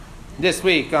This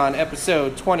week on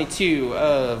episode 22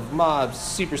 of Mob's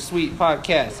Super Sweet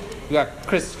Podcast, we got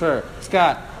Christopher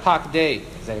Scott Hockaday.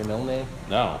 Is that your middle name?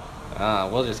 No.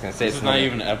 We're just going to say This is not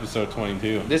even episode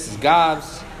 22. This is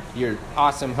Gobbs, your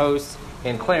awesome host,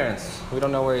 and Clarence. We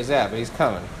don't know where he's at, but he's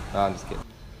coming. No, I'm just kidding.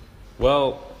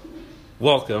 Well,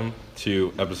 welcome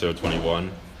to episode 21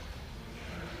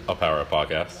 of Power Up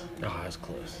Podcast. Oh, that's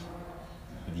close.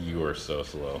 You are so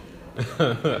slow.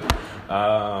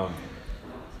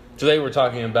 Today we're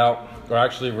talking about, or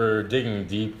actually we're digging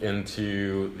deep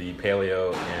into the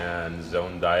paleo and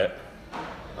zone diet.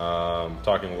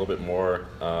 Talking a little bit more,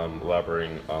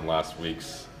 elaborating on last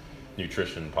week's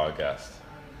nutrition podcast.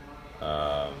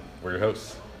 We're your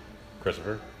hosts,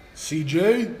 Christopher.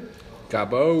 CJ.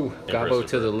 Gabbo. Gabbo to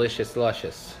Christopher. delicious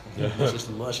luscious. Delicious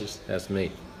luscious. That's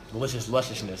me. Delicious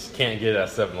lusciousness. Can't get it at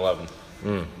 7-Eleven.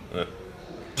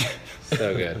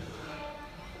 So good.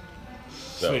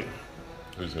 So, Sweet.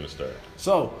 who's going to start?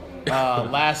 So,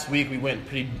 last week we went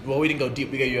pretty, well, we didn't go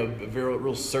deep. We gave you a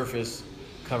real surface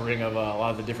covering of a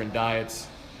lot of the different diets.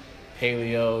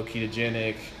 Paleo,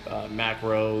 ketogenic,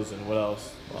 macros, and what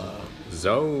else?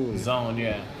 Zone. Zone,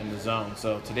 yeah, in the zone.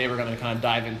 So today we're going to kind of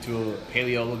dive into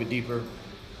paleo a little bit deeper.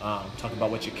 Talk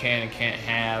about what you can and can't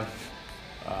have,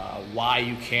 why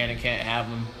you can and can't have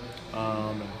them,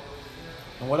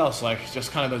 and what else? Like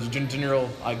just kind of those general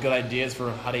good ideas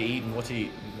for how to eat and what to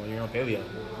eat when you're on paleo.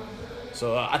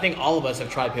 So I think all of us have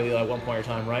tried paleo at one point in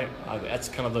time, right? That's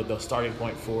kind of the starting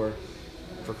point for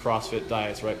CrossFit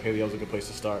diets, right? Paleo is a good place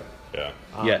to start. Yeah.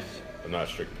 Yes. I'm not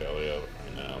strict paleo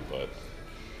right now, but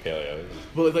paleo is...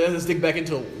 But let's dig back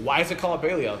into why is it called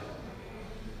paleo?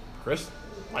 Chris,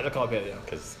 why is it called paleo?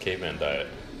 Because it's caveman diet.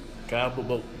 Okay,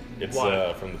 but It's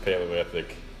why? from the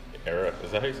Paleolithic era.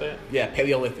 Is that how you say it? Yeah,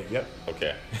 Paleolithic. Yep.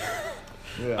 Okay.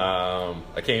 Yeah.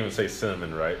 I can't even say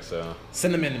cinnamon, right? So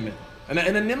Cinnamon. And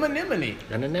an anemone.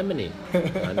 An anemone.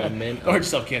 Don't hurt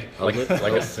yourself, kid. like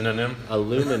a synonym.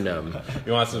 Aluminum.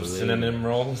 You want some synonym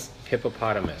rolls?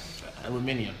 Hippopotamus.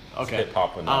 Aluminium. Okay. Hip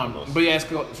hop and But yeah, it's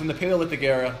cool. From the Paleolithic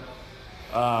era,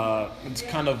 it's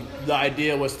kind of the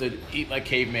idea was to eat like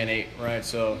caveman ate, right?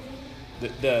 So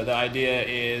the idea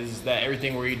is that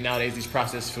everything we're eating nowadays, these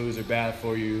processed foods are bad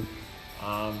for you.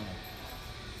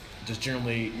 Just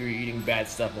generally, you're eating bad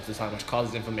stuff most of the time, which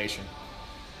causes inflammation.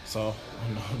 So I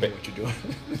don't know what you're doing.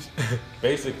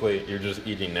 Basically, you're just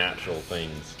eating natural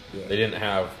things. Yeah. They didn't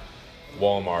have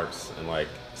Walmarts and like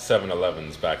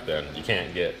 7-Elevens back then. You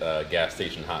can't get a gas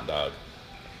station hot dog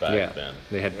back then.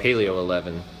 They had Paleo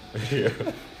 11. Yeah.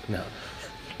 No.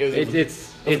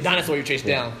 It's a dinosaur you chase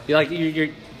down. You're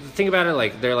think about it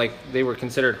like they were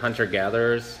considered hunter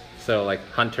gatherers. So like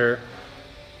hunter,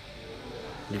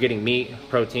 you're getting meat,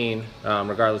 protein,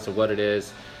 regardless of what it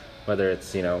is, whether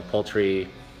it's poultry,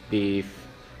 beef,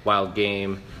 wild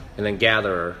game, and then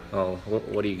gatherer. Oh,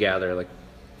 what do you gather? Like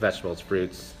vegetables,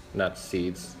 fruits, nuts,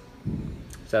 seeds.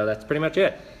 So that's pretty much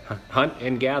it. Hunt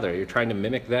and gather. You're trying to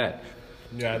mimic that.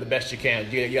 Yeah, the best you can.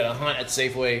 You got to hunt at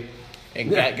Safeway and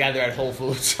gather at Whole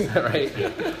Foods. Right?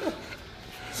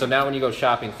 So now when you go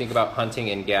shopping, think about hunting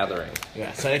and gathering.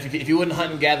 Yeah, so if you wouldn't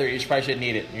hunt and gather, you probably shouldn't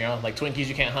eat it. Like Twinkies,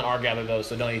 you can't hunt or gather those,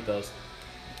 so don't eat those.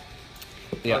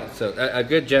 Yeah, so a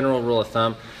good general rule of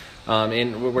thumb,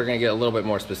 and we're going to get a little bit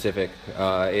more specific,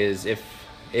 is if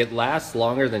it lasts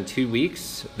longer than 2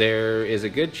 weeks, there is a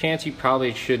good chance you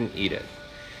probably shouldn't eat it.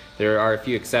 There are a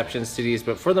few exceptions to these,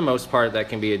 but for the most part, that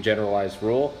can be a generalized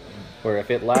rule, where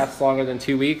if it lasts longer than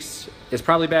 2 weeks, it's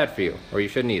probably bad for you, or you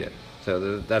shouldn't eat it.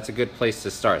 So that's a good place to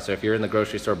start. So if you're in the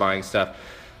grocery store buying stuff,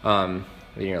 and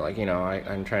you're like,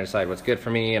 I'm trying to decide what's good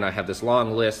for me, and I have this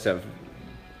long list of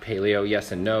paleo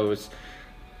yes and no's,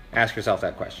 ask yourself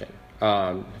that question.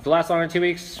 If it lasts longer than 2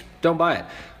 weeks, don't buy it.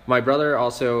 My brother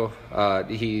also,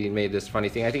 he made this funny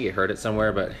thing. I think he heard it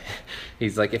somewhere, but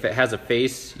he's like, if it has a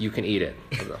face, you can eat it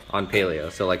on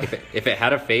paleo. So like if it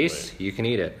had a face, you can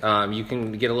eat it. You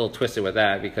can get a little twisted with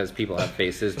that because people have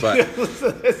faces, but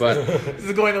This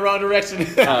is going the wrong direction.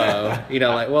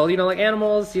 like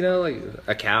animals, like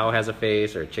a cow has a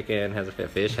face, or a chicken has a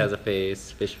face, fish has a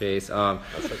face, fish face.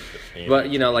 That's like the But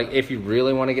like if you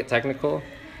really want to get technical,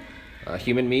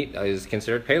 human meat is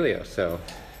considered paleo. So,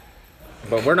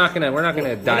 but we're not gonna dive.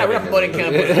 We're not promoting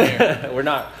cannibalism here. We're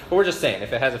not. But we're just saying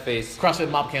if it has a face,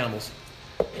 CrossFit mob cannibals.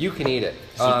 you can eat it.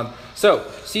 So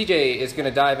CJ is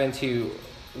gonna dive into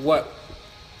what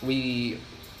we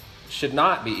should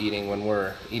not be eating when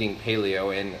we're eating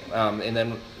paleo, and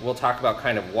then we'll talk about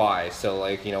kind of why. So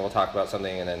we'll talk about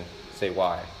something and then say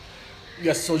why.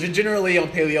 Yes, so generally on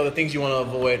paleo, the things you want to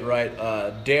avoid, right?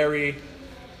 Dairy,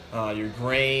 your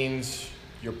grains,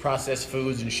 your processed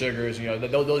foods and sugars.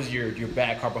 Those are your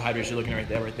bad carbohydrates you're looking at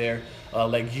right there.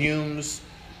 Legumes,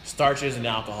 starches, and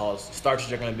alcohols.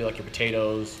 Starches are going to be like your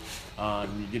potatoes.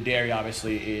 Your dairy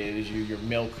obviously is your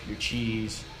milk, your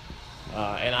cheese.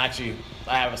 And I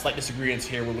have a slight disagreement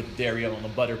here with the dairy on the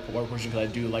butter portion because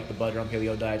I do like the butter on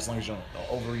paleo diet as long as you don't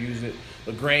overuse it.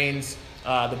 The grains,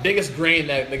 the biggest grain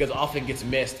that often gets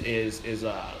missed is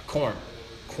corn.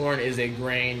 Corn is a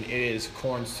grain. It is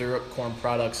corn syrup, corn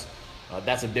products.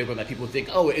 That's a big one that people think,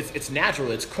 oh, it's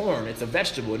natural, it's corn, it's a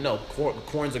vegetable. No,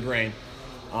 corn's a grain.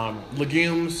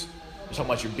 Legumes, we're talking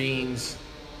about your beans.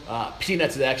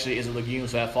 Peanuts actually is a legume,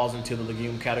 so that falls into the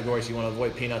legume category, so you want to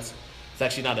avoid peanuts. It's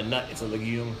actually not a nut, it's a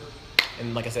legume.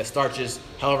 And like I said, starches.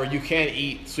 However, you can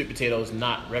eat sweet potatoes,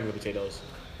 not regular potatoes.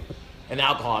 And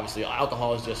alcohol, obviously.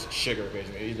 Alcohol is just sugar,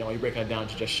 basically. You break it down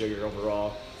to just sugar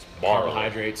overall.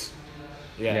 Carbohydrates.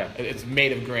 Yeah. It's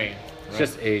made of grain. Right? It's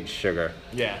just aged sugar.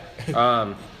 Yeah.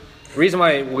 Reason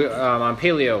why on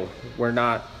paleo we're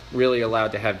not really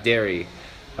allowed to have dairy.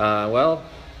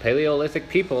 Paleolithic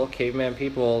people, caveman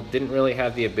people, didn't really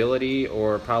have the ability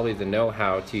or probably the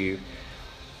know-how to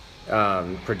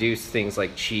produce things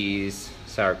like cheese,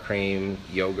 sour cream,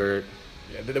 yogurt.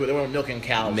 Yeah, they weren't milking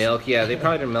cows. Milk, yeah, they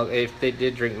probably didn't milk. If they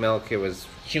did drink milk, it was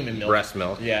human milk, breast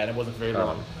milk. Yeah, and it wasn't very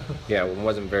long. It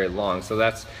wasn't very long. So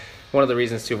that's one of the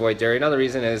reasons to avoid dairy. Another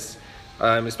reason is,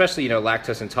 especially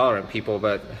lactose intolerant people,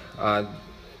 but a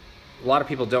lot of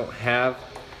people don't have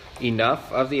enough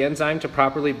of the enzyme to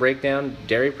properly break down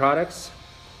dairy products.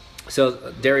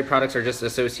 So dairy products are just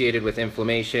associated with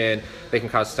inflammation. They can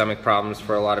cause stomach problems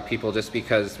for a lot of people just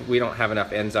because we don't have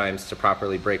enough enzymes to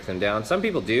properly break them down. Some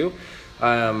people do.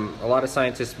 A lot of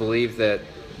scientists believe that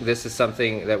this is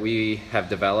something that we have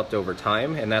developed over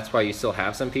time, and that's why you still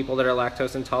have some people that are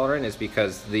lactose intolerant, is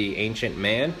because the ancient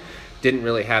man didn't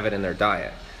really have it in their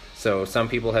diet. So some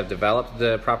people have developed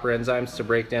the proper enzymes to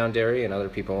break down dairy, and other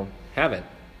people haven't.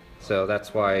 So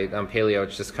that's why on paleo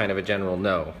it's just kind of a general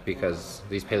no, because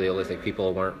these Paleolithic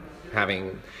people weren't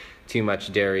having too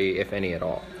much dairy, if any at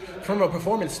all. From a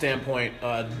performance standpoint,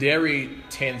 dairy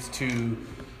tends to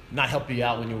not help you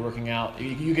out when you're working out.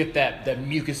 You get that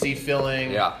mucusy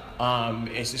feeling. Yeah.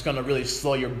 It's just going to really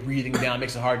slow your breathing down. It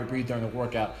makes it hard to breathe during the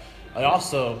workout.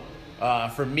 Also,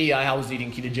 for me, I was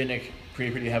eating ketogenic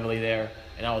pretty heavily there,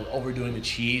 and I was overdoing the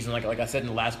cheese. And like I said in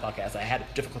the last podcast, I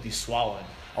had difficulty swallowing.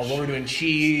 I was overdoing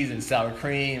cheese and sour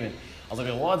cream, and I was like,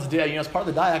 well, it's part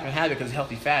of the diet. I can have it because it's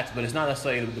healthy fats, but it's not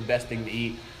necessarily the best thing to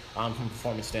eat from a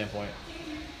performance standpoint.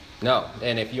 No,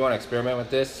 and if you want to experiment with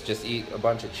this, just eat a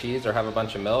bunch of cheese or have a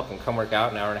bunch of milk and come work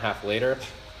out an hour and a half later.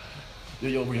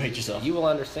 You'll hate yourself. You will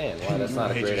understand why that's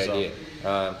not a great idea.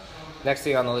 Next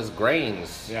thing on the list,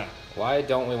 grains. Yeah. Why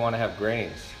don't we want to have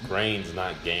grains? Grains,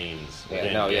 not gains.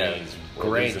 Gains.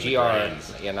 Grains.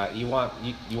 GR. Yeah, you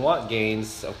want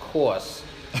gains, of course.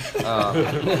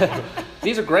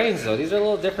 These are grains, though. These are a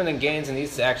little different than gains, and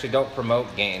these actually don't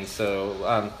promote gains.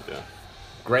 So,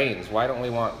 grains. Why don't we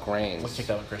want grains? Let's take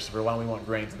that one, Christopher. Why don't we want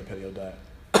grains in the paleo diet?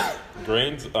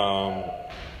 Grains,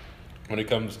 when it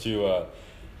comes to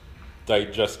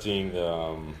digesting,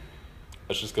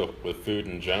 let's just go with food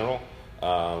in general.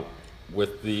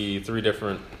 With the 3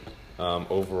 different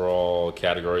overall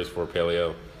categories for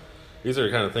paleo, these are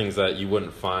kind of things that you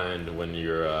wouldn't find when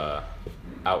you're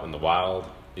out in the wild.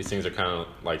 These things are kind of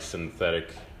like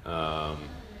synthetic type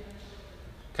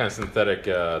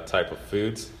of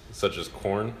foods, such as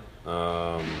corn. We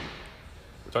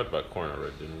talked about corn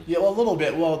already, didn't we? Yeah, well, a little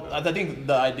bit. Well, I think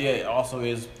the idea also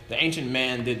is the ancient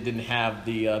man didn't have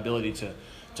the ability to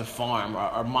farm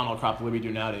or monocrop the way we do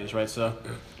nowadays, right? So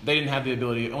they didn't have the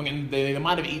ability. I mean, they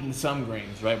might have eaten some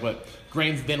grains, right? But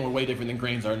grains then were way different than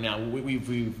grains are now.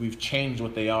 We've changed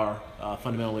what they are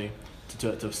fundamentally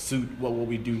to suit what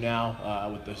we do now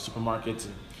with the supermarkets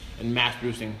and mass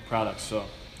producing products. So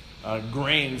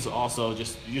grains also you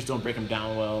just don't break them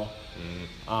down well.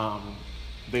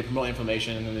 They promote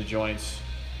inflammation in the joints.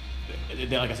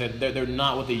 Like I said, they're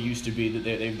not what they used to be.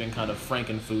 They've been kind of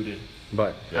franken-fooded.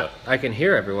 But I can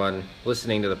hear everyone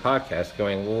listening to the podcast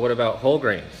going, well, what about whole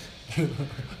grains?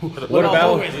 What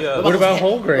about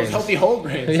whole grains? Healthy whole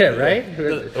grains. Yeah, right?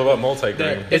 What about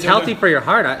multigrain? It's healthy for your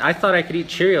heart. I thought I could eat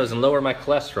Cheerios and lower my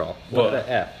cholesterol. What the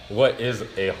F? What is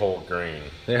a whole grain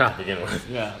to begin with?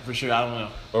 Yeah, for sure. I don't know.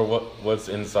 Or what's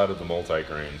inside of the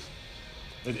multigrains?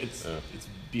 It's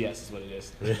BS is what it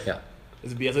is. Yeah.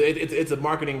 It's BS. It's a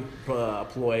marketing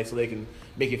ploy so they can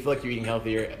make you feel like you're eating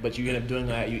healthier, but you end up doing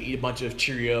that. You eat a bunch of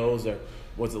Cheerios or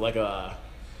what's it like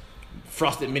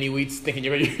frosted mini wheats, thinking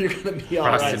you're gonna be all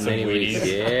Frosted right. mini wheats,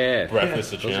 yeah.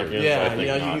 Breakfast of champions. I Yeah, think you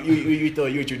know, not.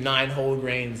 you eat your 9 whole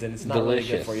grains, and it's not really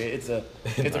good Delicious. for you.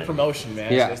 It's a promotion,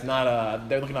 man. Yeah. It's not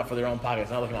they're looking out for their own pockets,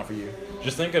 not looking out for you.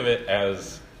 Just think of it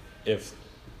as if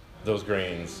those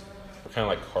grains are kind of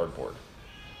like cardboard.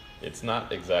 It's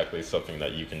not exactly something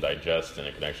that you can digest and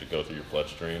it can actually go through your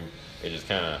bloodstream. It just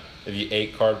kind of, if you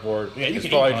ate cardboard, Yeah, you it's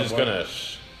can eat probably just cardboard. going to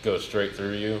go straight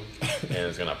through you and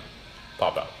it's going to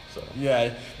pop out. So,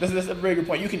 Yeah, that's a very good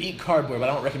point. You can eat cardboard, but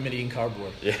I don't recommend eating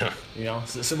cardboard. yeah. You know,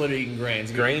 similar to eating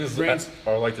grains. Grains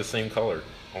are like the same color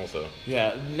also.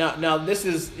 Yeah. Now this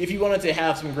is if you wanted to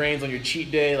have some grains on your cheat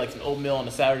day, like some oatmeal on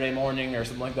a Saturday morning or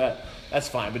something like that. That's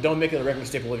fine, but don't make it a regular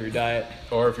staple of your diet.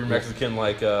 Or if you're Mexican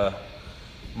like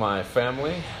my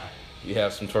family, you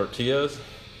have some tortillas.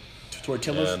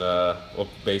 Tortillas. And, well,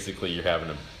 basically you're having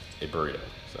a burrito.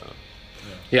 So,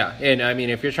 Yeah, and I mean,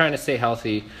 if you're trying to stay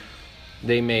healthy,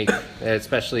 they make,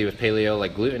 especially with paleo,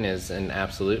 like gluten is an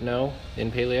absolute no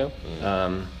in paleo.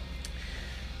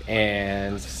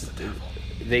 And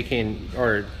they can,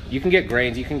 or you can get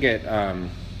grains, you can get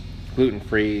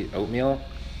gluten-free oatmeal,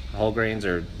 whole grains,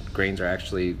 or grains are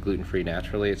actually gluten-free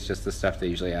naturally. It's just the stuff they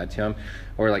usually add to them.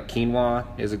 Or like quinoa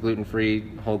is a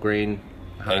gluten-free whole grain,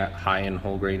 high in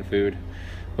whole grain food.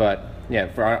 But yeah,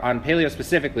 on paleo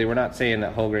specifically, we're not saying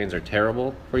that whole grains are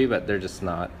terrible for you, but they're just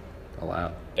not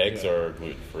allowed. eggs are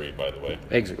gluten-free, by the way.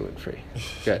 Eggs are gluten-free.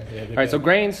 Good. Yeah, All right, so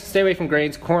grains, stay away from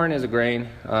grains. Corn is a grain.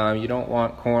 You don't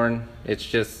want corn.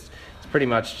 It's pretty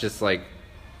much just like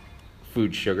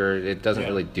food sugar. It doesn't Yeah.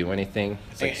 really do anything.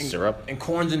 It's like syrup. And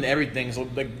corn's in everything. So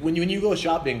like when you go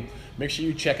shopping, make sure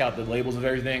you check out the labels of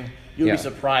everything. You'll Yeah. be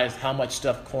surprised how much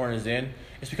stuff corn is in.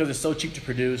 It's because it's so cheap to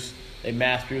produce. They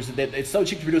mass produce it. It's so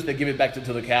cheap to produce. They give it back to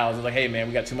the cows. It's like, hey man,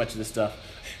 we got too much of this stuff.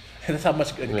 And that's how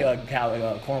much corn we have. Cows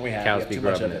We have be too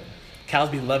much of grubbing it. Cows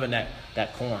be loving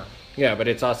that corn. Yeah, but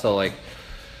it's also like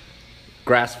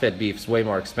grass-fed beef's way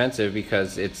more expensive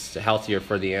because it's healthier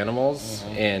for the animals,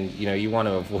 and you want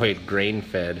to avoid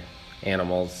grain-fed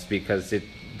animals because it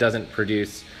doesn't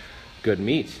produce good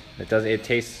meat. It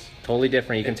tastes totally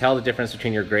different. You can tell the difference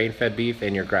between your grain-fed beef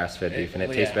and your grass-fed beef, and it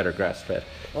Well, tastes yeah. better grass-fed.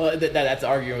 Well, that's an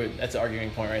arguing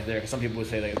point right there. Because some people would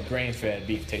say that grain-fed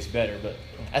beef tastes better, but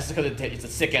that's because it's a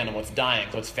sick animal. It's dying,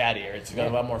 so it's fattier. It's got a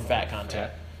lot more fat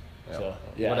content. Yeah. So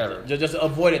yeah, Whatever. Just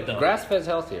avoid it though. Grass-fed's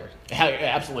healthier.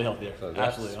 Absolutely healthier. So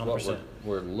that's Absolutely, what 100%.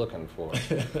 we're looking for.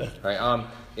 Right.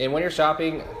 And when you're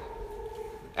shopping,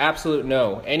 absolute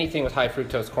no. Anything with high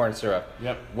fructose corn syrup.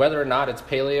 Yep. Whether or not it's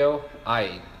paleo,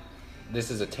 this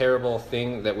is a terrible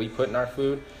thing that we put in our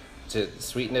food to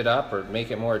sweeten it up or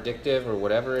make it more addictive or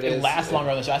whatever it is. It lasts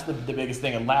longer on the shelf. That's the biggest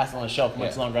thing. It lasts on the shelf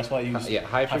much Yeah. longer. That's why I use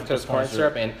High fructose corn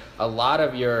syrup, and a lot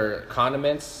of your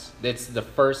condiments, it's the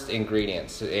first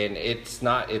ingredients, and it's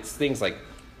things like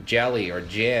jelly or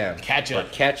jam,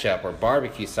 Ketchup. or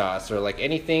barbecue sauce, or like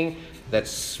anything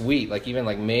that's sweet, like even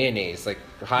like mayonnaise, like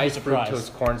high surprised.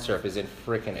 fructose corn syrup is in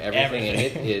freaking everything, and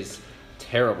it is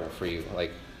terrible for you,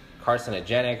 like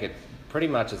carcinogenic. It pretty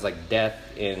much is like death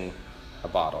in a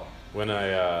bottle. When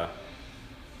I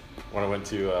went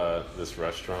to this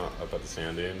restaurant up at the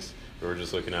Sand Dunes, we were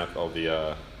just looking at all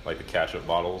the like the ketchup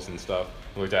bottles and stuff.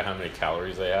 We looked at how many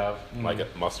calories they have. Like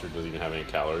mustard doesn't even have any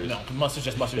calories. No, mustard's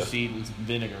just mustard seed and some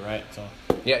vinegar, right? So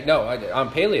Yeah, no, on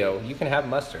paleo you can have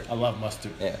mustard. I love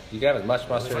mustard. Yeah, you can have as much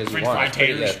mustard like as you French want. fry It's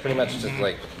pretty, taters. it's pretty much just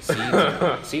like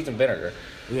seeds and vinegar.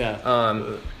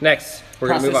 Yeah. Next, we're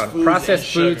going to move on. Processed foods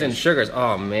Processed and foods and sugars. sugars.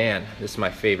 Oh, man. This is my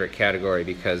favorite category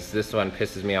because this one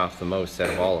pisses me off the most out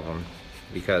of all of them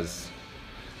because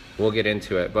we'll get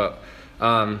into it. But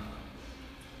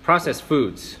processed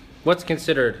foods. What's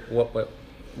considered,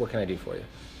 what can I do for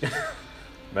you?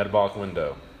 Metabolic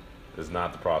window is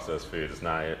not the processed food. It's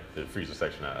not the freezer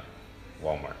section at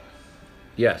Walmart.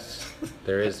 Yes,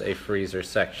 there is a freezer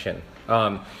section.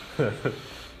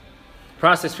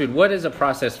 Processed food. What is a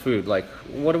processed food? Like,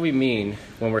 what do we mean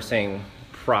when we're saying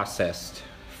processed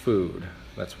food?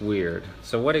 That's weird.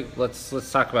 So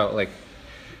let's talk about like,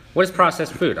 what is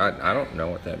processed food? I don't know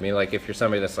what that means. Like, if you're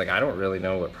somebody that's like, I don't really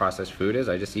know what processed food is.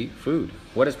 I just eat food.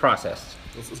 What is processed?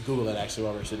 Let's Google that actually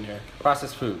while we're sitting here.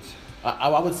 Processed foods. I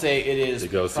would say it is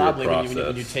It goes through a probably when you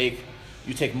process.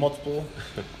 you take multiple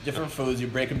different foods, you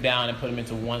break them down and put them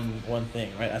into one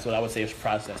thing, right? That's what I would say is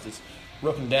processed. It's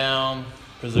broken down,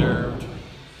 preserved.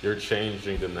 You're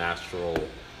changing the natural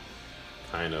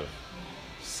kind of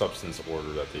substance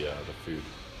order that the food.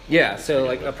 Yeah, so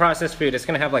like a processed food, it's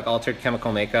going to have like altered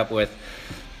chemical makeup with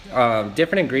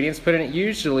different ingredients put in it.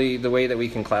 Usually the way that we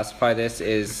can classify this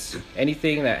is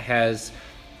anything that has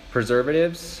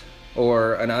preservatives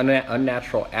or an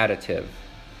unnatural additive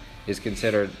is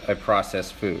considered a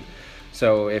processed food.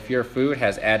 So if your food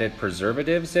has added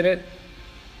preservatives in it,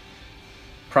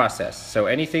 processed. So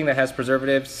anything that has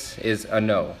preservatives is a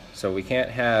no. So we can't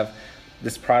have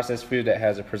this processed food that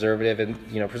has a preservative,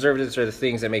 and preservatives are the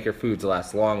things that make your foods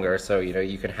last longer. So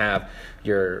you can have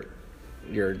your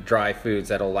dry foods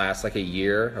that'll last like a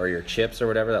year, or your chips or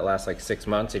whatever that last like 6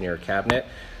 months in your cabinet.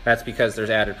 That's because there's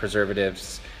added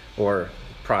preservatives or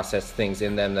processed things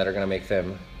in them that are going to make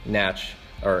them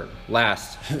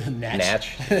last.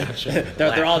 Natch.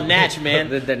 They're all natch, man.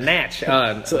 the natch.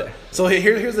 So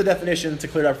here's the definition to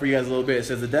clear it up for you guys a little bit. It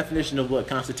says the definition of what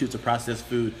constitutes a processed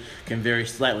food can vary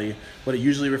slightly, but it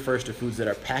usually refers to foods that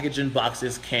are packaged in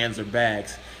boxes, cans, or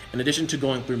bags. In addition to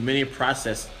going through many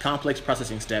complex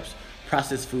processing steps,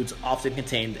 processed foods often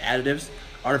contain additives,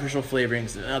 artificial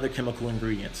flavorings, and other chemical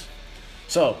ingredients.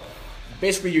 So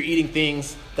basically, you're eating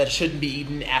things that shouldn't be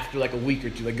eaten after like a week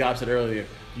or two, like Gob said earlier.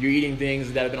 You're eating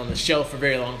things that have been on the shelf for a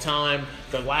very long time.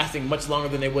 They're lasting much longer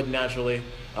than they would naturally,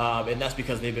 and that's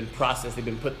because they've been processed. They've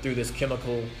been put through this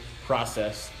chemical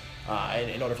process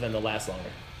in order for them to last longer.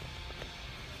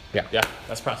 Yeah.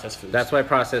 That's processed foods. That's why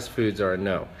processed foods are a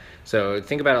no. So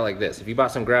think about it like this. If you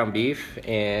bought some ground beef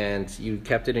and you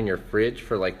kept it in your fridge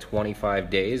for like 25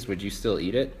 days, would you still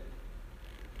eat it?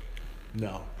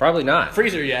 No. Probably not.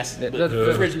 Freezer, yes. But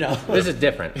fridge, no. This is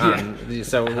different.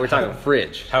 So we're talking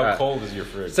fridge. How cold is your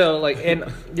fridge? So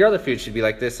and your other food should be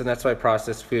like this, and that's why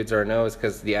processed foods are a no, is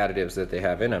because the additives that they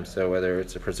have in them. So whether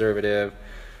it's a preservative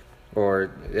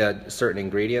or a certain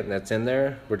ingredient that's in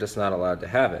there, we're just not allowed to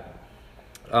have it.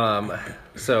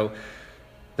 So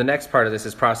the next part of this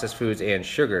is processed foods and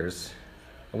sugars.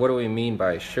 What do we mean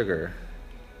by sugar?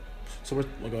 So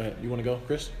go ahead. You want to go,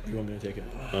 Chris? Or you want me to take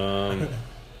it?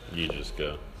 You just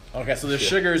go. Okay, so the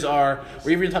sugars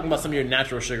we're even talking about some of your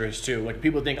natural sugars too. Like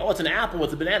people think, it's an apple,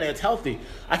 it's a banana, it's healthy.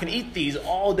 I can eat these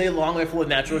all day long, they're full of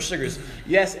natural sugars.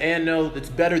 Yes and no, it's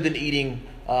better than eating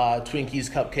Twinkies,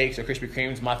 cupcakes, or Krispy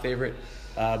Kremes, my favorite.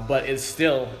 But it's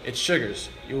sugars.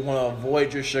 You want to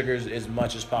avoid your sugars as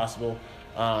much as possible.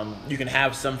 You can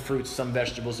have some fruits, some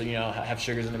vegetables that have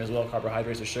sugars in them as well,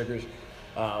 carbohydrates or sugars.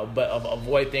 But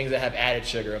avoid things that have added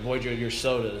sugar. Avoid your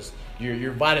sodas,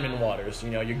 your vitamin waters,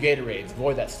 your Gatorades.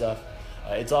 Avoid that stuff.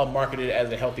 It's all marketed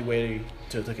as a healthy way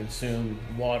to consume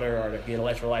water or to get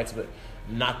electrolytes, but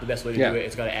not the best way to do it.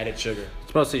 It's got added sugar.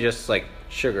 It's mostly just like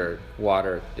sugar,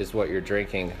 water is what you're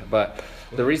drinking. But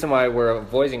the reason why we're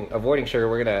avoiding sugar,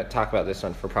 we're going to talk about this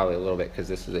one for probably a little bit because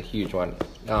this is a huge one.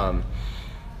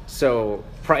 So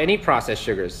any processed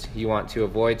sugars you want to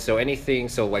avoid. So anything,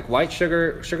 like white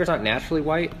sugar's not naturally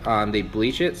white. They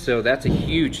bleach it, so that's a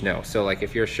huge no. So like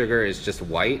if your sugar is just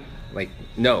white, like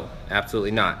no,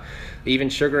 absolutely not. Even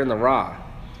sugar in the raw.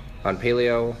 On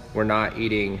paleo, we're not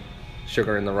eating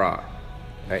sugar in the raw.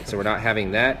 Right? So we're not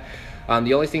having that.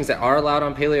 The only things that are allowed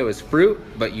on paleo is fruit,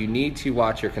 but you need to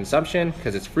watch your consumption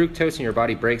because it's fructose and your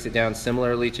body breaks it down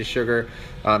similarly to sugar.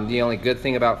 The only good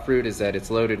thing about fruit is that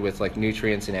it's loaded with like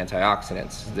nutrients and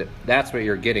antioxidants. That's what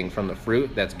you're getting from the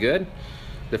fruit. That's good.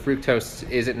 The fructose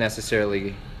isn't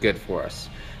necessarily good for us.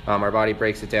 Our body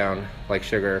breaks it down like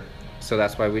sugar, so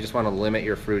that's why we just want to limit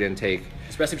your fruit intake.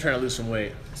 Especially trying to lose some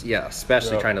weight. Yeah,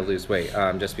 especially trying to lose weight.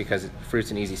 Just because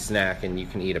fruit's an easy snack and you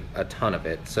can eat a ton of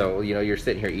it. So, you're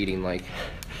sitting here eating like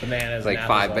bananas, like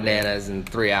 5 bananas and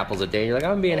 3 apples a day. You're like,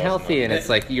 I'm being healthy. And it's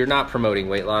like you're not promoting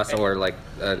weight loss or like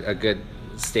a good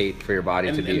state for your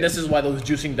body to be and this is why those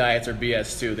juicing diets are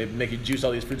BS too. They make you juice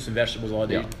all these fruits and vegetables all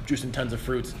day, juicing tons of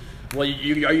fruits. Well, all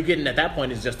you're getting at that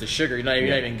point is just the sugar. You're not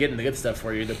even getting the good stuff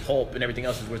for you. The pulp and everything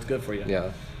else is what's good for you.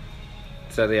 Yeah.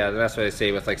 So that's what I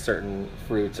say with like certain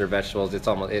fruits or vegetables. It's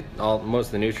most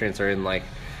of the nutrients are in like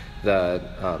the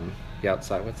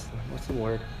outside. What's the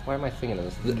word? Why am I thinking of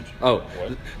this?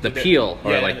 The peel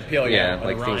or like the peel,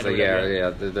 like things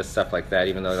like the stuff like that.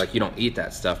 Even though like you don't eat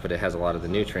that stuff, but it has a lot of the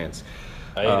nutrients.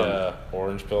 I ate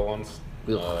orange pill once,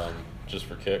 just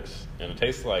for kicks, and it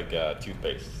tastes like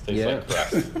toothpaste. It tastes like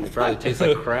crap. It probably tastes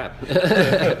like crap.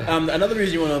 Another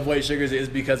reason you want to avoid sugars is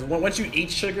because once you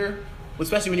eat sugar,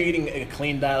 especially when you're eating a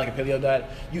clean diet like a paleo diet,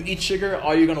 you eat sugar,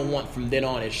 all you're gonna want from then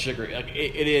on is sugar. Like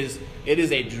it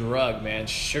is a drug, man.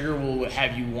 Sugar will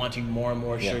have you wanting more and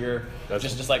more sugar,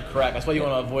 just like crack. That's why you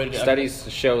want to avoid it.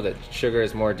 Studies show that sugar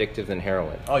is more addictive than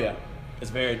heroin. Oh yeah,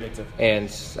 it's very addictive.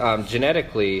 And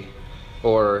genetically,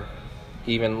 or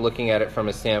even looking at it from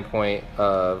a standpoint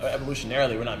of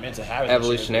evolutionarily, we're not meant to have it.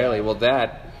 Evolutionarily, well,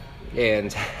 that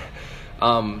and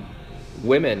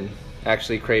women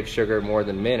actually crave sugar more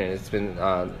than men, and it's been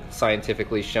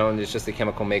scientifically shown. It's just the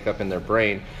chemical makeup in their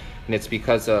brain, and it's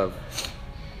because of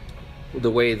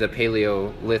the way the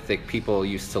Paleolithic people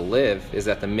used to live is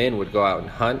that the men would go out and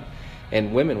hunt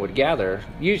and women would gather.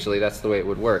 Usually that's the way it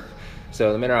would work.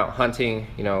 So the men are out hunting,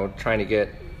 trying to get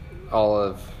all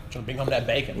of Trying to bring home that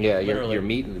bacon. yeah, literally. your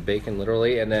meat and the bacon,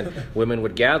 literally. And then women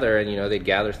would gather, and they'd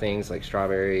gather things like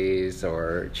strawberries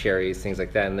or cherries, things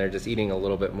like that, and they're just eating a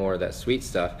little bit more of that sweet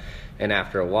stuff. And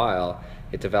after a while,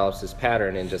 it develops this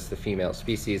pattern in just the female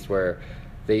species where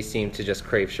they seem to just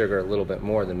crave sugar a little bit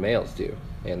more than males do.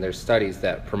 And there's studies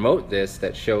that promote this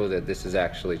that show that this is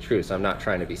actually true. So I'm not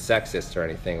trying to be sexist or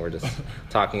anything. We're just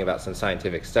talking about some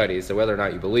scientific studies. So whether or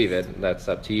not you believe it, that's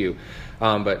up to you.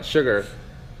 But sugar,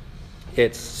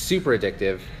 it's super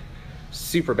addictive,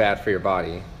 super bad for your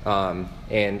body.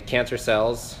 And cancer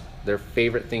cells, their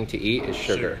favorite thing to eat is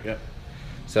sugar. Yep.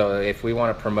 So if we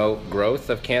want to promote growth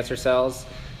of cancer cells,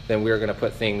 then we're going to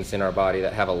put things in our body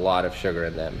that have a lot of sugar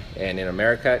in them. And in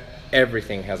America,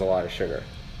 everything has a lot of sugar.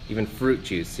 Even fruit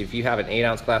juice. If you have an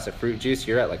 8-ounce glass of fruit juice,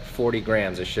 you're at like 40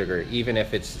 grams of sugar, even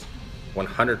if it's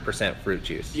 100% fruit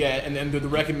juice. Yeah, and then the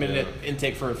recommended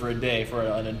intake for a day for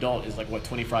an adult is like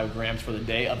 25 grams for the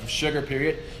day of sugar.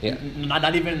 Period. Yeah.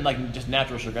 Not even like just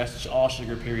natural sugar. That's just all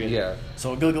sugar. Period. Yeah.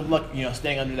 So good luck,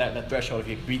 staying under that threshold if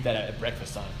you beat that at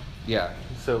breakfast time. Yeah.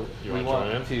 So You we wanna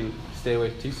want join in? to stay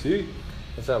away from TC.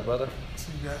 What's up, brother?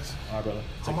 See you guys. All right, brother.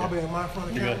 Am I being my front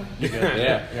of the You're good. camera? You're good.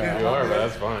 Yeah. You are, but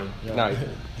that's fine. No,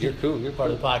 you're cool. You're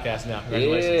Part of the podcast now. Yeah,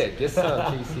 Congratulations. good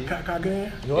son, TC. Can I get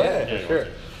in? Go ahead, Yeah, for sure.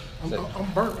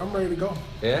 I'm burnt. I'm ready to go.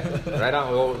 Yeah, right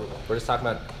on. Well, we're just talking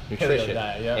about nutrition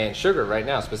diet, yeah. and sugar right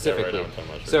now specifically. now we're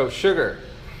talking about So sugar,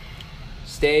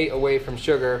 stay away from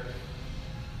sugar.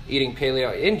 Eating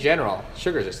paleo in general,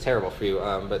 sugar is just terrible for you,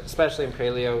 but especially in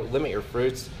paleo, limit your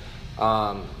fruits.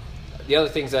 The other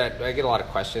things that I get a lot of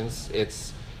questions,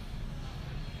 it's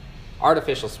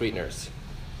artificial sweeteners.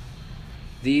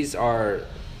 These are,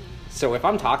 so if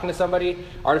I'm talking to somebody,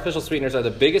 artificial sweeteners are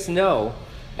the biggest no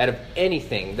out of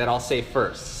anything that I'll say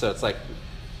first. So it's like,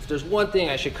 if there's one thing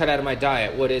I should cut out of my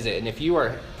diet, what is it? And if you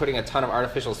are putting a ton of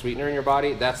artificial sweetener in your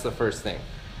body, that's the first thing.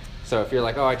 So if you're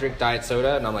like, oh, I drink diet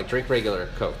soda, and I'm like, drink regular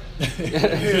Coke.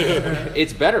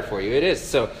 It's better for you. It is.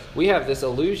 So we have this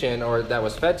illusion, or that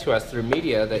was fed to us through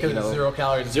media, that Because 0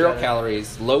 calories is zero better.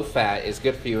 calories, low fat is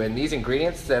good for you. And these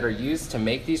ingredients that are used to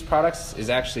make these products is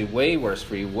actually way worse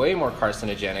for you, way more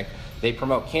carcinogenic. They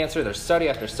promote cancer. There's study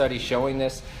after study showing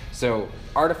this. So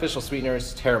artificial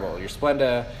sweeteners, terrible. Your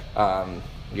Splenda,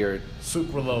 your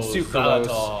Sucralose, sucralose.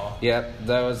 xylitol. Yep,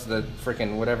 those, the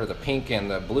freaking whatever the pink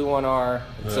and the blue one are.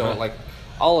 So like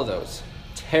all of those,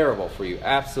 terrible for you,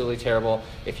 absolutely terrible.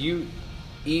 If you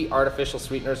eat artificial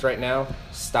sweeteners right now,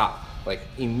 stop, like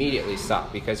immediately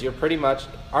stop, because you're pretty much,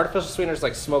 artificial sweeteners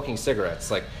like smoking cigarettes.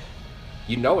 Like,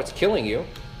 it's killing you,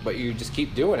 but you just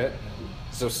keep doing it.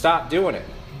 So stop doing it.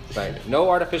 Like, no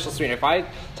artificial sweetener. If I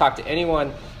talk to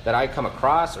anyone that I come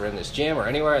across or in this gym or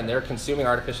anywhere and they're consuming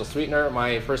artificial sweetener,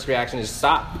 my first reaction is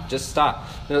stop, just stop.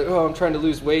 They're like, oh, I'm trying to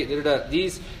lose weight.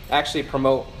 These actually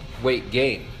promote weight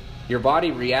gain. Your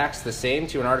body reacts the same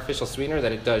to an artificial sweetener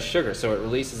that it does sugar, so it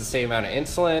releases the same amount of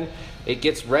insulin. It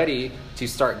gets ready to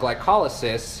start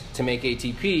glycolysis to make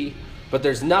ATP, but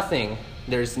there's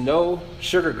no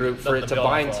sugar group for Nothing it to to build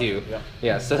bind off of. to.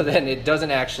 Yeah. So then it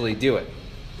doesn't actually do it.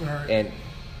 All right. And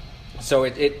so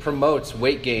it promotes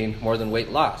weight gain more than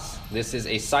weight loss. This is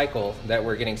a cycle that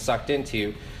we're getting sucked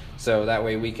into, so that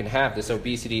way we can have this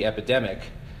obesity epidemic.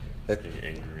 That,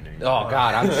 oh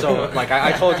God, I'm so like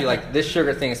I told you, like this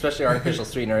sugar thing, especially artificial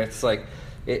sweetener. It's like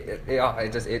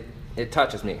it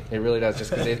touches me. It really does, just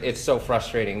because it's so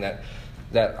frustrating that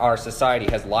our society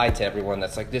has lied to everyone.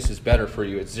 That's like, this is better for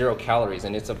you. It's 0 calories,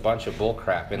 and it's a bunch of bull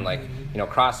crap. And like,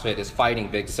 CrossFit is fighting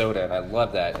big soda, and I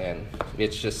love that. And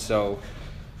it's just so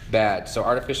bad. So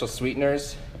artificial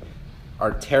sweeteners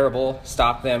are terrible.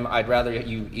 Stop them. I'd rather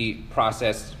you eat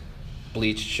processed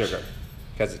bleached sugar,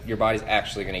 because your body's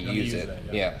actually going to use it.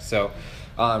 that, Yeah. So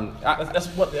That's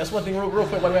one thing real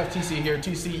quick. Why we have TC here.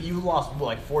 TC, you lost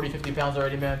like 40, 50 pounds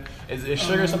already, man. Is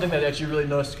sugar something that you really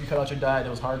noticed you cut out your diet that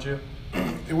was hard to you?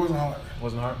 It wasn't hard.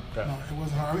 Wasn't hard? Okay. No, it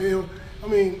wasn't hard. I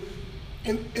mean,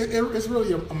 it's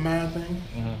really a mind thing.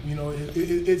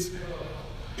 Mm-hmm.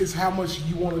 It's how much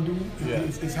you want to do. Yeah.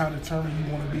 It's how determined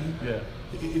you want to be. Yeah.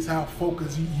 It's how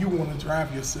focused you want to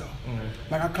drive yourself.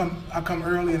 Mm-hmm. Like I come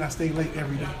early and I stay late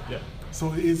every day. Yeah.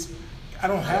 So I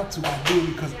don't have to. I do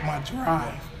it because my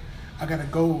drive. I got a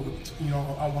goal.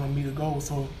 I want to meet a goal.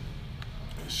 So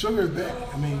sugar is bad.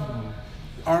 I mean,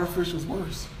 artificial is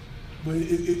worse. But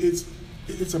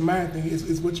it's a mind thing.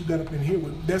 It's what you got up in here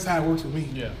with. That's how it works for me.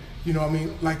 Yeah.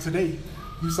 Like today,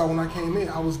 You saw when I came in,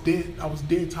 I was dead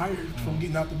tired from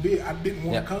getting out the bed. I didn't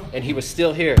want to come. And he was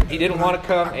still here. He didn't want to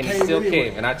come, and he still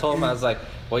came. And I told him, I was like,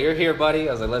 well, you're here, buddy.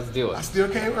 I was like, let's do I it. still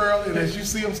came early, and as you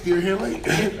see, I'm still here late.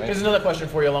 Here's another question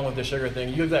for you along with the sugar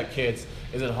thing. You got kids.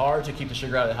 Is it hard to keep the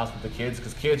sugar out of the house with the kids?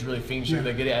 Because kids really fiend sugar.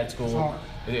 They get it at school.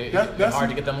 It's hard. It's hard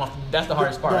to get them off. That's the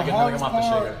hardest part. The Getting hardest them off the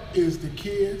part sugar. is the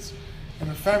kids and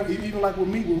the family. Even like with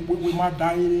me, with my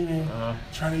dieting and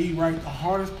trying to eat right, the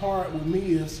hardest part with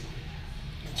me is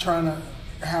trying to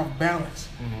have balance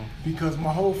because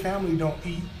my whole family don't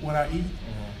eat what I eat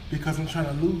because I'm trying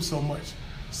to lose so much.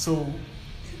 So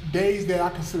days that I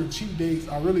consider cheat days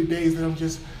are really days that I'm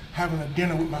just having a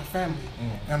dinner with my family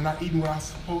and I'm not eating what I'm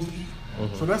supposed to eat.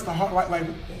 So that's the hard, like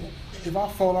if I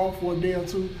fall off for a day or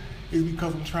two, it's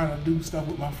because I'm trying to do stuff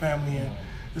with my family, and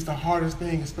it's the hardest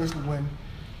thing, especially when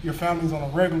your family's on a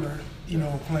regular,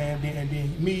 plan, and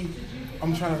then me,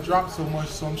 I'm trying to drop so much,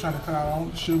 so I'm trying to cut out all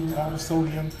the sugar, all the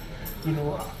sodium.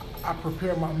 I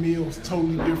prepare my meals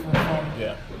totally different from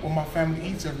what my family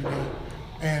eats every day,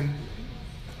 and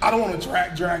I don't want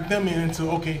to drag them into,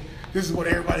 okay, this is what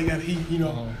everybody got to eat.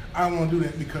 I don't want to do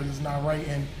that because it's not right,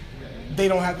 and they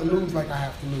don't have to lose like I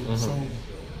have to lose.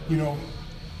 So,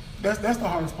 that's the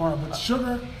hardest part. But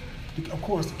sugar, of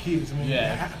course, the kids. I mean,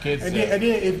 kids. And then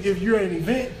if you're at an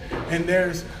event and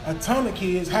there's a ton of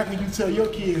kids, how can you tell your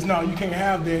kids, no, you can't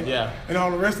have that? Yeah. And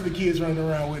all the rest of the kids running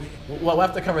around with it. Well, we'll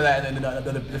have to cover that in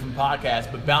the different podcasts.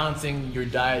 But balancing your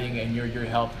dieting and your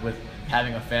health with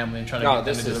having a family and trying to get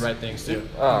them to do the right things too.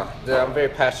 I'm very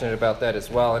passionate about that as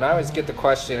well, and I always get the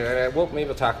question, and maybe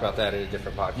we'll talk about that in a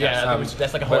different podcast. Yeah,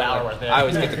 that's like a whole hour right there. I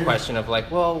always get the question of like,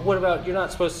 well, what about you're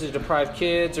not supposed to deprive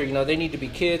kids, or they need to be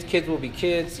kids. Kids will be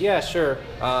kids. Yeah, sure.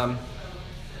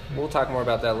 We'll talk more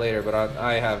about that later, but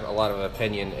I have a lot of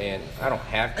opinion, and I don't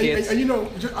have kids. And I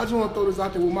just want to throw this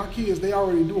out there. With my kids, they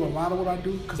already do a lot of what I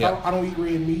do because I don't eat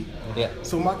red meat. Yeah.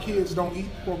 So my kids don't eat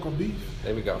pork or beef.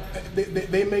 There we go.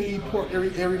 They may eat pork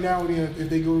every now and then if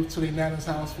they go to their nana's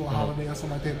house for a holiday or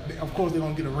something like that. Of course, they're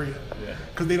going to get a rib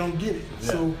because they don't get it. Yeah.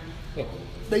 So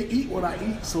they eat what I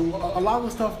eat. So a lot of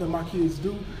the stuff that my kids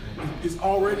do is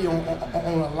already on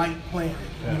a light plan.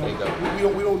 There you go.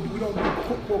 We don't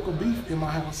do pork or beef in my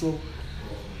house. So.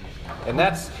 And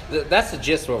that's the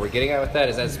gist of what we're getting at with that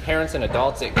is as parents and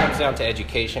adults, it comes down to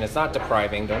education. It's not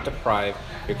depriving. Don't deprive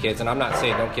your kids. And I'm not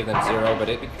saying don't give them zero, but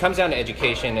it comes down to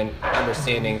education and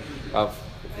understanding of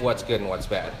what's good and what's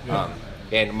bad,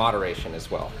 and moderation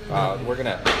as well. We're going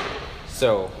to...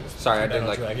 So, sorry, I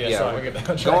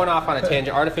didn't going off on a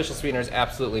tangent. Artificial sweeteners,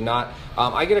 absolutely not.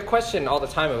 I get a question all the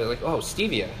time of like, oh,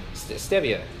 stevia,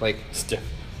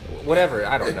 whatever.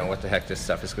 I don't know what the heck this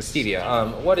stuff is.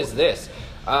 Stevia. What is this?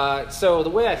 So the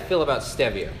way I feel about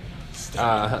stevia,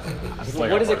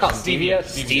 what is it called?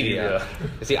 Stevia.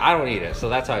 See, I don't eat it, so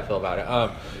that's how I feel about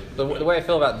it. The way I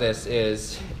feel about this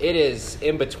is it is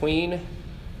in between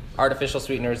artificial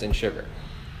sweeteners and sugar.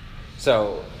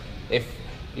 So if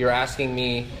you're asking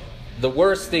me, the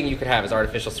worst thing you could have is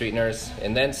artificial sweeteners,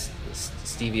 and then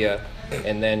stevia,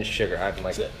 and then sugar. I'm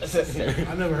like,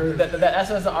 I never heard of that. That's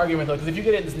the argument though, because if you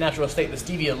get it in this natural state, the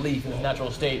stevia leaf in this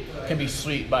natural state can be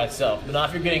sweet by itself. But now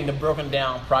if you're getting the broken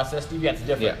down processed stevia, that's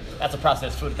different. Yeah. That's a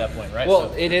processed food at that point, right?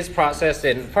 Well, it is processed,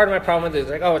 and part of my problem with it is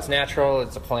like, oh, it's natural,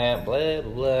 it's a plant, blah,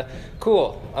 blah, blah.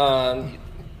 Cool.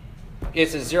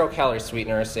 It's a 0-calorie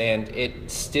sweetener, and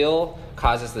it still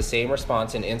causes the same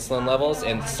response in insulin levels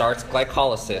and starts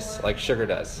glycolysis like sugar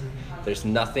does. There's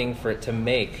nothing for it to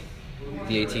make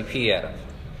the ATP out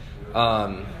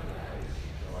of.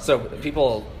 So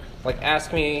people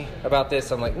ask me about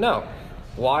this. I'm like, no.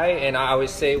 Why? And I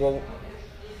always say, well,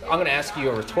 I'm going to ask you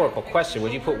a rhetorical question.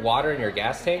 Would you put water in your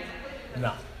gas tank?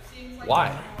 No.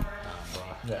 Why?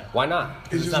 Yeah. Why not?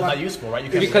 It's not useful, right?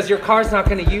 Because your car's not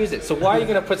going to use it. So why are you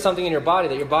going to put something in your body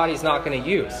that your body's not going to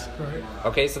use? Right.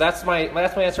 Okay, so that's my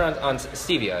answer on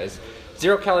stevia is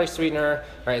 0-calorie sweetener.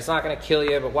 Right, it's not going to kill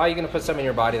you, but why are you going to put something in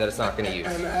your body that it's not going to use?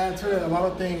 And to add to that, a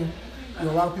lot of things, a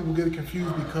lot of people get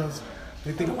confused because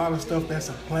they think a lot of stuff that's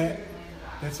a plant,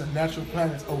 that's a natural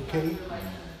plant, is okay.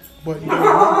 But you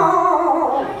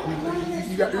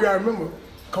got to remember.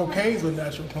 Cocaine's a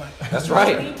natural plant. That's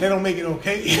right. They don't make it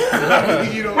okay. So,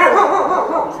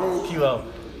 Kilo.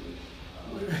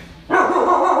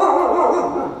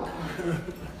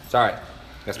 Sorry.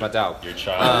 That's my dog. Your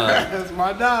child. That's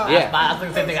my dog. Yeah. I was thinking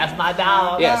the same thing. That's my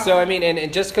dog. Yeah, so I mean,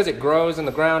 and just because it grows in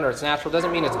the ground or it's natural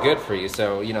doesn't mean it's good for you.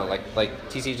 So, like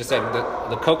TC just said,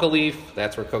 the coca leaf,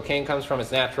 that's where cocaine comes from.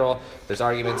 It's natural. There's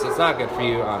arguments. It's not good for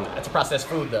you. It's a processed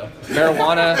food, though.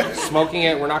 Marijuana, smoking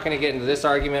it, we're not going to get into this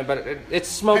argument, but it's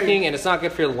smoking and it's not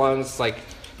good for your lungs.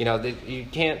 You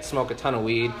can't smoke a ton of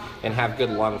weed and have good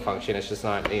lung function. It's just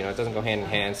not, it doesn't go hand in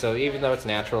hand. So even though it's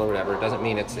natural or whatever, it doesn't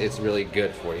mean it's really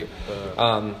good for you.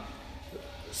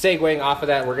 Segueing off of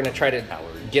that, we're going to try to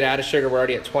get out of sugar. We're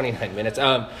already at 29 minutes.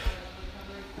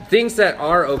 Things that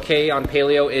are okay on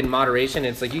paleo in moderation,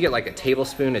 it's like you get like a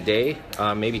tablespoon a day,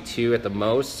 maybe 2 at the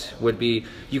most, would be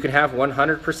you can have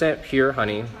 100% pure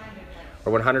honey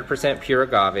or 100% pure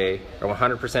agave or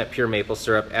 100% pure maple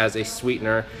syrup as a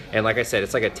sweetener. And like I said,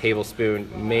 it's like a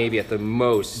tablespoon, maybe at the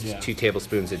most 2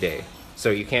 tablespoons a day. So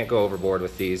you can't go overboard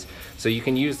with these. So you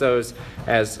can use those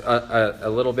as a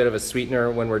little bit of a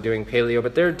sweetener when we're doing paleo,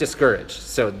 but they're discouraged.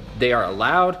 So they are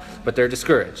allowed, but they're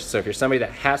discouraged. So if you're somebody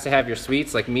that has to have your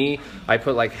sweets, like me, I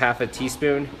put like half a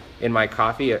teaspoon in my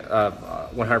coffee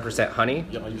of 100% honey,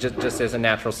 just as a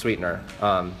natural sweetener,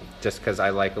 just because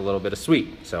I like a little bit of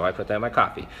sweet. So I put that in my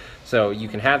coffee. So you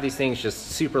can have these things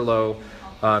just super low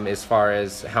as far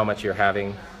as how much you're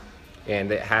having.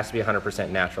 And it has to be 100%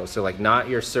 natural. So like not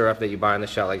your syrup that you buy in the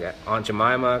shop. Like Aunt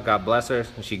Jemima, God bless her,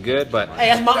 she good, but hey,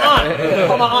 that's my aunt.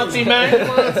 Call my auntie, man.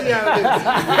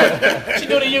 She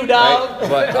do to you, dog.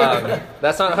 Right? But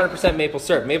that's not 100% maple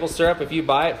syrup. Maple syrup, if you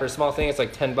buy it for a small thing, it's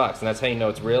like $10, and that's how you know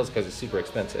it's real, because it's super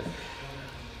expensive.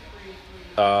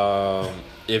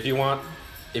 If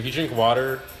you drink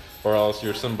water, or else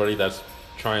you're somebody that's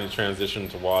trying to transition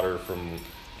to water from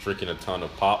drinking a ton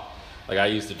of pop. Like I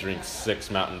used to drink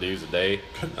 6 Mountain Dews a day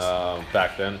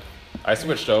back then. I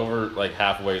switched over like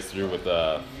halfway through with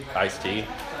iced tea.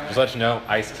 Just to let you know,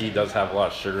 iced tea does have a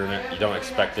lot of sugar in it. You don't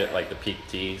expect it like the peak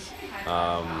teas.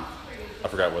 I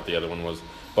forgot what the other one was.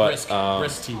 But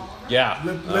Brisk tea. Yeah.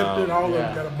 Lipton, all of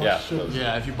them got a bunch of sugar.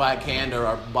 Yeah, if you buy a canned or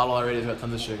a bottle already, it's got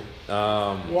tons of sugar.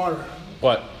 Water.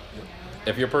 But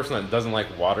if you're a person that doesn't like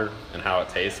water and how it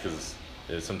tastes, because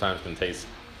it sometimes can taste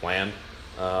bland,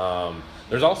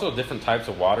 there's also different types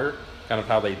of water, kind of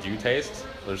how they do taste.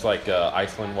 There's like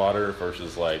Iceland water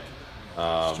versus like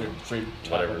straight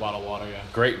whatever bottled water. Yeah.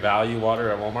 Great Value water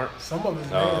at Walmart. Some of it's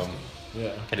nasty.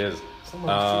 Yeah. It is. Some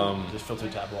of it's Just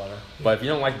filtered tap water. But if you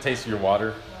don't like the taste of your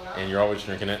water and you're always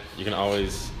drinking it, you can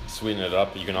always sweeten it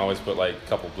up. You can always put like a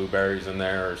couple blueberries in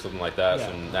there or something like that,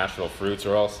 some natural fruits,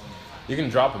 or else you can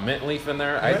drop a mint leaf in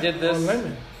there. I did this. Or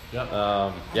lemon. Yep.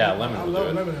 Lemon I will love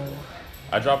do it. lemon in water.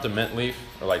 I dropped a mint leaf,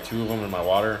 or like 2 of them in my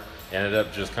water, ended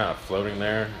up just kind of floating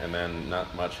there, and then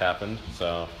not much happened,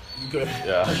 so. Good.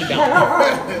 Yeah. Mash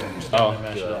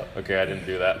it up. Okay, I didn't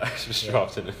do that. I just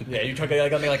dropped it in. Yeah, you try to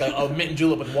get like a mint and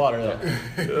julep with water.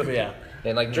 Though. But yeah.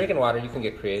 And like drinking water, you can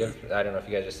get creative. I don't know if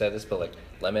you guys just said this, but like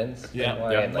lemons. Yeah.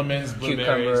 And like Lemons, cucumber.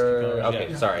 blueberries, Okay,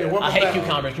 yeah. sorry. Yeah, I hate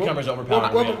cucumbers. Cucumbers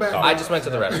overpowered. Welcome back. I just went to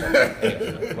the restaurant.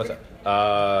 Anyway, what's up?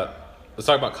 Let's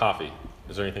talk about coffee.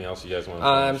 Is there anything else you guys want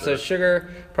to So sugar,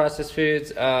 processed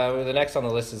foods. The next on the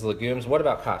list is legumes. What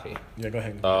about coffee? Yeah, go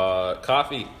ahead.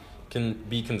 Coffee can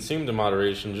be consumed in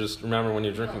moderation. Just remember, when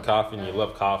you're drinking coffee and you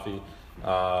love coffee,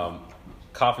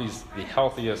 coffee's the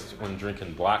healthiest when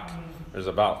drinking black. There's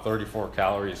about 34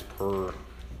 calories per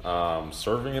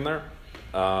serving in there.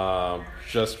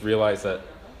 Just realize that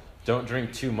don't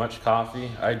drink too much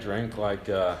coffee. I drank like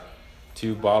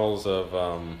 2 bottles of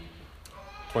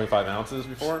 25 ounces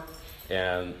before.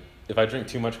 And if I drink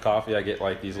too much coffee, I get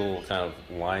like these little kind of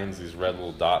lines, these red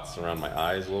little dots around my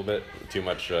eyes a little bit, too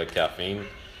much caffeine.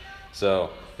 So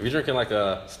if you're drinking like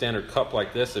a standard cup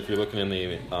like this, if you're looking in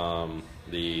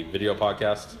the video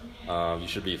podcast, you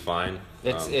should be fine.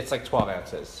 It's like 12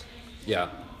 ounces. Yeah.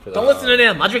 Don't listen to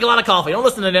them. I drink a lot of coffee. Don't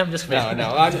listen to them. Just No.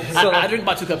 I drink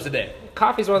about 2 cups a day.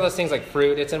 Coffee's one of those things like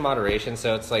fruit. It's in moderation,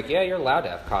 so it's like, yeah, you're allowed to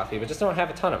have coffee, but just don't have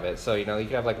a ton of it. So, you can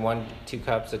have like 1-2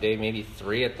 cups a day, maybe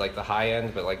 3 at like the high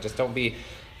end, but like just don't be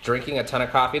drinking a ton of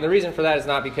coffee. And the reason for that is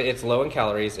not because it's low in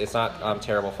calories. It's not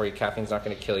terrible for you. Caffeine's not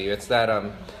going to kill you. It's that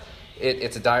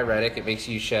it's a diuretic. It makes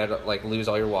you lose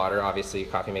all your water. Obviously,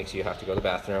 coffee makes you have to go to the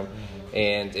bathroom,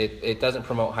 and it doesn't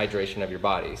promote hydration of your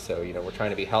body. So, we're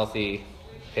trying to be healthy.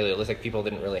 Paleolithic people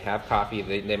didn't really have coffee.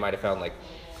 They might have found like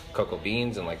cocoa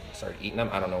beans and like started eating them.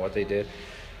 I don't know what they did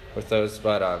with those,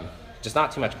 but just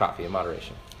not too much coffee in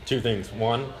moderation. 2 things.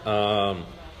 One,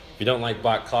 if you don't like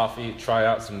black coffee, try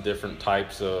out some different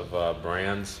types of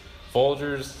brands.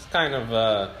 Folgers, kind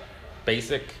of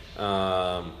basic.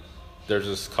 There's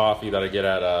this coffee that I get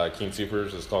at King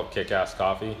Soopers. It's called Kick-Ass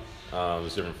Coffee.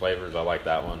 There's different flavors. I like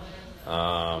that one.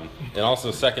 And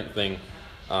also, second thing,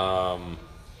 I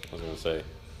was going to say,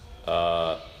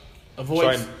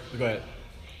 Avoid. Go ahead.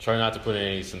 try not to put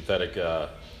any synthetic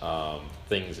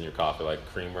things in your coffee, like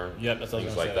creamer, Yep, that's what I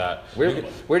was things gonna like say. that.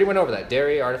 We already went over that.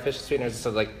 Dairy, artificial sweeteners. So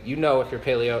like if you're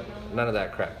paleo, none of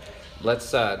that crap.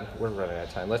 Let's we're running out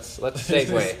of time. Let's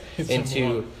segue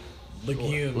into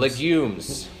Legumes.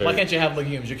 Legumes. Why can't you have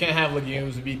legumes? You can't have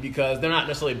legumes because they're not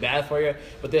necessarily bad for you,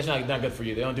 but they're not good for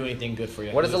you. They don't do anything good for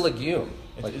you. What is a legume?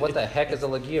 Like, what the heck is a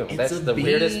legume? it's That's a the bean,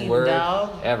 weirdest word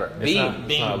dog. ever. It's not a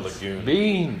Beans. legume.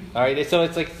 Bean. All right, so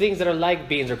it's like things that are like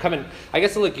beans or come in. I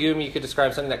guess a legume you could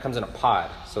describe something that comes in a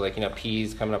pod. So like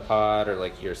peas come in a pod, or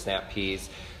like your snap peas,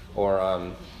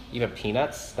 or even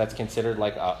peanuts. That's considered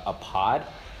like a pod.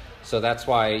 So that's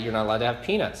why you're not allowed to have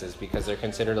peanuts, is because they're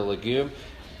considered a legume.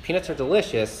 Peanuts are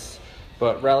delicious,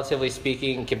 but relatively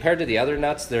speaking, compared to the other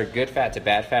nuts, their good fat to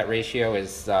bad fat ratio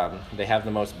is they have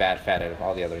the most bad fat out of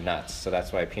all the other nuts. So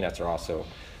that's why peanuts are also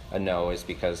a no, is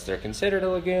because they're considered a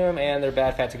legume and their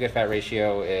bad fat to good fat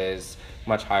ratio is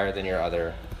much higher than your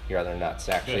other nuts.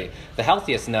 Actually, the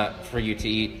healthiest nut for you to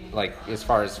eat, like as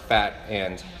far as fat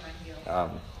and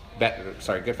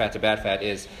good fat to bad fat,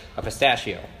 is a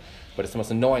pistachio. But it's the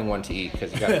most annoying one to eat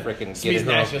because you got to freaking Squeeze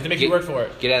nashes. They make you work for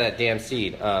it. Get out of that damn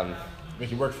seed.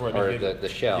 Make you work for it. Or Make the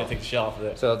shell. You take the shell off of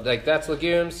it. So like that's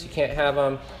legumes. You can't have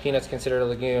them. Peanuts considered a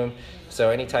legume. So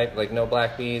any type, like no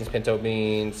black beans, pinto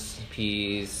beans,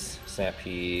 peas, snap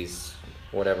peas,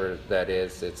 whatever that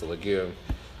is, it's a legume.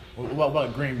 What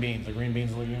about green beans? Are green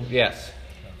beans a legume? Yes.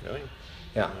 Really?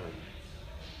 Yeah.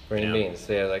 Green Yeah. beans.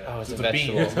 They're like, oh, it's a It's a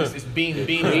bean. vegetable. It's bean.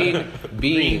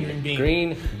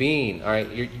 Green bean. All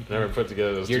right, Never put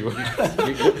together those two.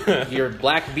 your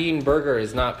black bean burger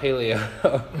is not paleo.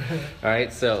 All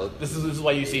right, so This is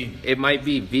why you see. it might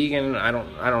be vegan. I don't.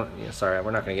 Sorry,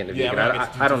 we're not going to get into Yeah, vegan. we're not gonna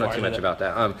get I don't too know far too much into about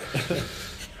that.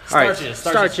 Starches.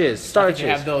 All right, starches. You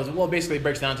have those. Well, basically, it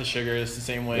breaks down to sugar. It's the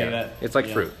same way Yeah, that it's like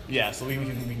fruit. Yeah, so we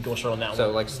can go short on that So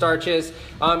one. like starches,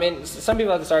 and some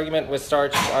people have this argument with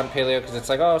starch on paleo because it's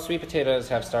like, oh, sweet potatoes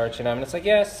have starch in them, and it's like,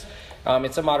 yes,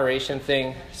 it's a moderation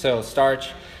thing. So starch,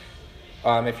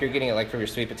 if you're getting it like from your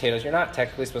sweet potatoes, you're not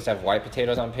technically supposed to have white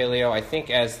potatoes on paleo. I think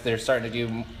as they're starting to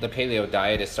do, the paleo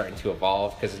diet is starting to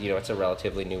evolve because it's a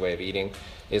relatively new way of eating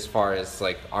as far as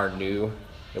like our new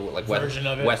like Version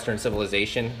of it. Western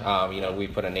civilization. We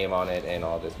put a name on it and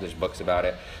all this. There's books about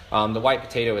it. The white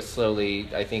potato is slowly,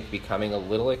 I think, becoming a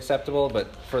little acceptable,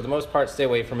 but for the most part, stay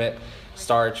away from it.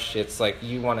 Starch, it's like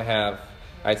you want to have,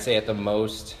 I'd say at the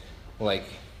most, like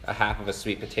a half of a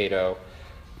sweet potato,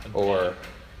 or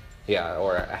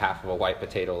a half of a white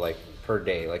potato, like per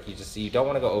day. Like you don't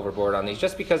want to go overboard on these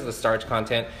just because of the starch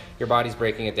content. Your body's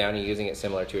breaking it down and using it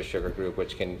similar to a sugar group,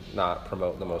 which can not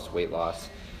promote the most weight loss.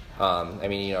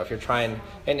 If you're trying,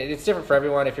 and it's different for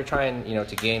everyone. If you're trying,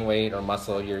 to gain weight or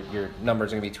muscle, your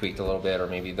numbers are gonna be tweaked a little bit, or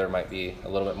maybe there might be a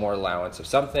little bit more allowance of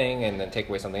something, and then take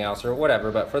away something else or whatever.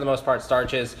 But for the most part,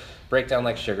 starches break down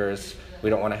like sugars.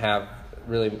 We don't want to have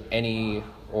really any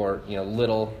or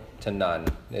little to none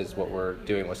is what we're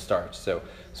doing with starch. So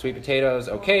sweet potatoes,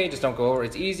 okay, just don't go over.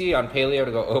 It's easy on paleo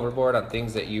to go overboard on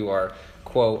things that you are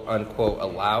quote unquote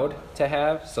allowed to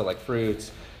have. So like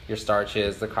fruits, your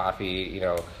starches, the coffee,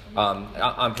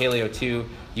 on paleo too,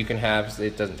 you can have,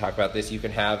 it doesn't talk about this, you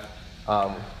can have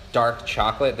dark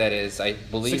chocolate that is, I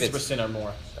believe 60% or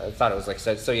more. I thought it was like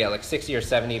 60 or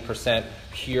 70%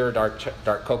 pure dark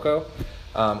cocoa,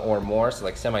 or more, so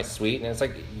like semi-sweet, and it's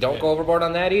like, don't go overboard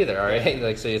on that either, all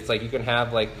right? So it's like you can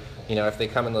have like, if they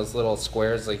come in those little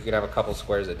squares, like you could have a couple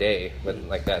squares a day, but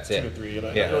like that's 2 it. to 3.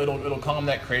 Yeah. It'll calm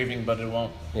that craving, but it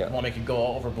won't make you go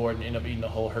overboard and end up eating the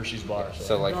whole Hershey's bar.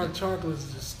 So like, Dark chocolate is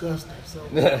disgusting. So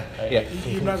yeah.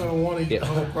 you're not gonna want to eat the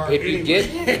whole bar. If you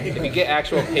anyway. get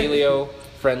actual paleo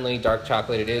friendly dark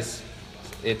chocolate, it's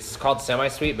called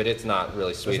semi-sweet, but it's not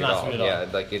really sweet It's not at all. sweet at all. Yeah,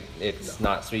 like it's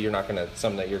not sweet. You're not gonna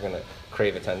something that you're gonna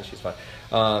crave a ton. She's fine.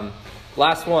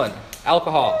 Last one,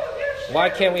 alcohol. Why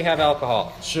can't we have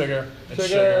alcohol? Sugar. It's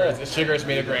Sugar. It's sugar. It's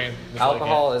made of grain. That's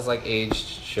Alcohol is like aged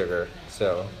sugar,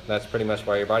 so that's pretty much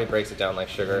why your body breaks it down like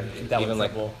sugar, That even was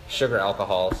like simple. sugar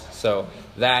alcohols. So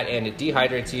that, and it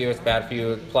dehydrates you, it's bad for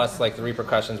you, plus like the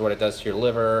repercussions, what it does to your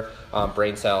liver,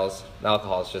 brain cells.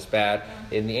 Alcohol is just bad.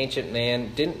 In the ancient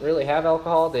man didn't really have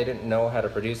alcohol. They didn't know how to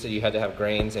produce it. You had to have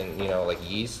grains and like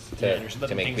yeast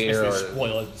to make beer or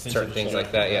spoil it, certain things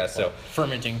like that. Yeah, so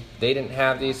fermenting. they didn't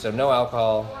have these, so no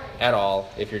alcohol at all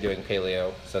if you're doing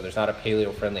paleo. So there's not a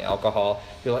paleo-friendly alcohol.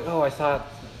 You're like, oh, I thought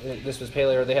this was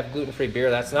paleo, or they have gluten-free beer.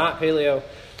 That's not paleo.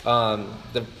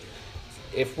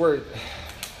 If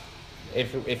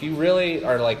you really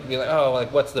are like, be like, oh,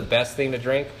 like what's the best thing to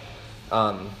drink?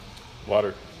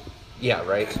 Water. Yeah,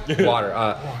 right. Water.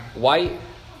 White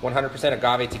 100%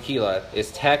 agave tequila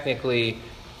is technically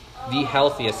the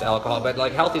healthiest alcohol, but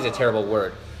like healthy is a terrible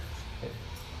word.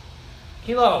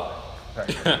 Kilo.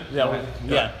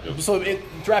 Yeah. So to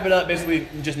wrap it up, basically,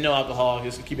 just no alcohol.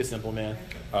 Just keep it simple, man.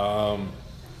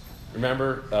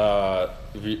 remember,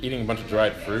 if you're eating a bunch of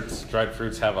dried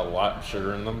fruits have a lot of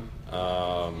sugar in them,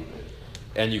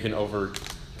 and you can over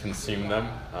consume them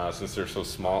since they're so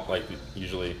small. Like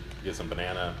usually you get some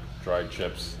banana, dried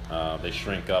chips, they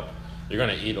shrink up. You're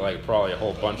gonna eat like probably a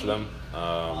whole bunch of them.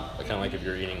 Kind of like if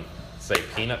you're eating, say,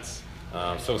 peanuts.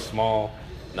 So small,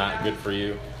 not good for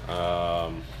you.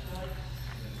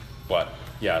 But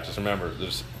yeah, just remember,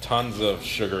 there's tons of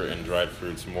sugar in dried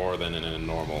fruits, more than in a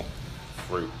normal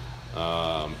fruit.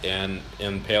 And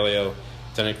in paleo,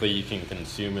 technically you can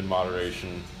consume in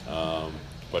moderation,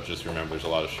 but just remember there's a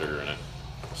lot of sugar in it.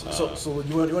 So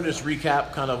you want to just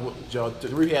recap kind of, Joe, to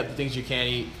recap the things you can't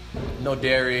eat: no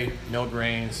dairy, no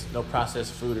grains, no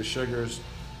processed food or sugars,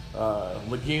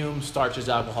 legumes, starches,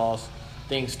 alcohols,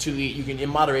 things to eat. You can, in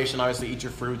moderation, obviously eat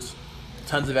your fruits,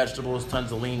 tons of vegetables,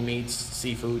 tons of lean meats,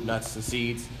 seafood, nuts and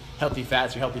seeds. Healthy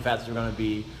fats. Your healthy fats are going to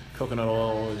be coconut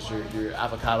oils, your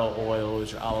avocado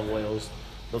oils, your olive oils,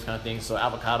 those kind of things. So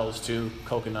avocados too,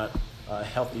 coconut,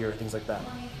 healthier, things like that.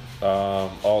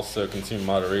 Also consume in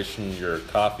moderation your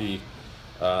coffee,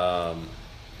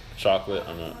 chocolate.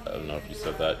 I don't know if you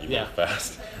said that. You went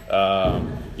fast.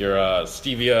 Your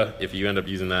stevia, if you end up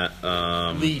using that.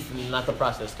 Leaf, not the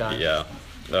processed kind. Yeah.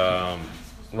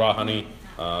 Raw honey.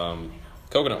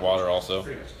 Coconut water also.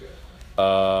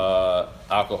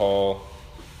 Alcohol.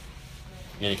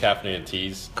 Any caffeinated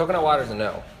teas. Coconut water is a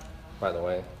no, by the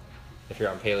way. If you're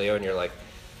on paleo and you're like,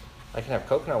 I can have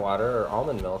coconut water or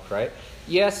almond milk, right?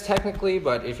 Yes, technically,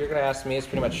 but if you're going to ask me, it's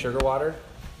pretty much sugar water.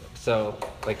 So,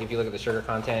 like, if you look at the sugar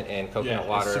content in coconut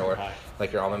water or high.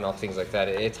 like your almond milk, things like that,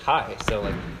 it's high. So,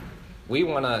 like, we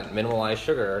want to minimalize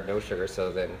sugar or no sugar.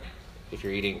 So then, if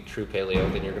you're eating true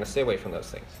paleo, then you're going to stay away from those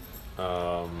things.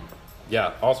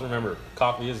 Yeah. Also remember,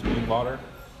 coffee is bean water.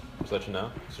 Just let you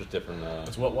know. It's just different.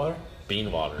 It's what water?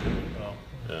 Bean water. Oh,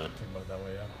 Yeah. think about it that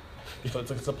way, yeah. So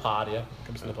it's a pod, yeah. It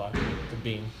comes in the pod. It's a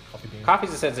bean, coffee bean.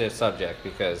 Coffee's a sensitive subject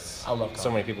because I love so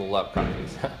coffee. many people love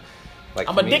coffees. Like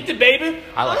I'm for me, addicted, baby.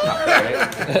 I like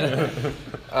coffee,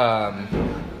 right?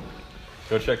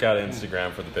 Go check out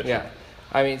Instagram for the picture. Yeah.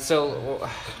 I mean, so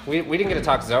we didn't get to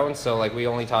talk zone, so like we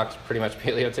only talked pretty much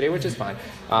paleo today, which is fine.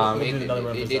 We'll do another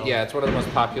one for zone. Yeah, it's one of the most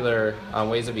popular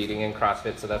ways of eating in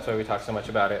CrossFit, so that's why we talk so much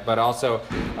about it. But also,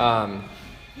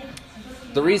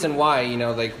 the reason why, you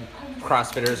know, like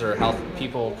CrossFitters or health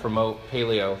people promote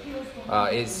paleo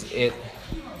is it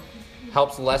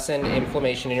helps lessen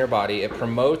inflammation in your body. It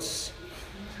promotes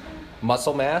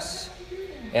muscle mass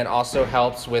and also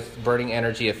helps with burning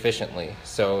energy efficiently.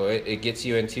 So it gets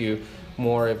you into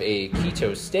more of a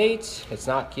keto state. It's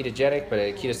not ketogenic, but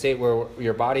a keto state where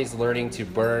your body's learning to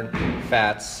burn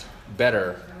fats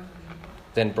better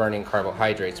than burning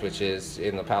carbohydrates, which is,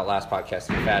 in the last podcast,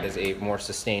 fat is a more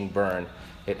sustained burn.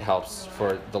 It helps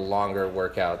for the longer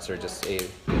workouts or just a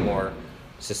more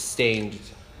sustained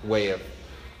way of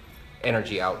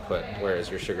energy output,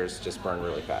 whereas your sugars just burn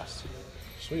really fast.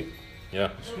 Sweet. Yeah.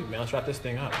 Sweet, man. Let's wrap this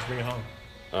thing up. Let's bring it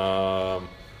home.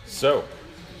 So,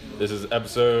 this is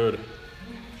episode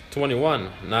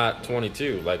 21, not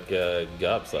 22, like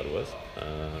Gob said it was.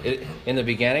 In the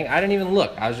beginning, I didn't even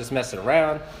look. I was just messing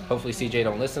around. Hopefully CJ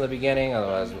don't listen in the beginning,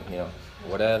 otherwise, you know,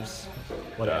 whatevs.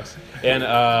 What else? And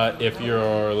if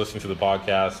you're listening to the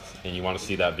podcast and you want to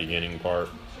see that beginning part,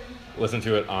 listen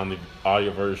to it on the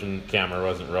audio version. Camera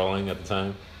wasn't rolling at the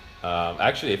time.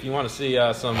 Actually, if you want to see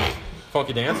some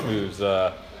funky dance moves,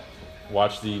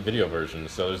 watch the video version.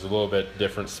 So there's a little bit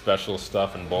different special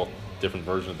stuff in both different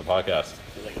versions of the podcast.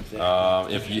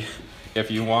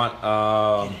 If you want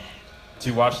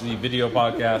to watch the video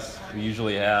podcast, we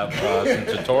usually have some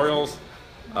tutorials.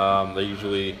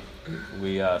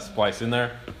 We splice in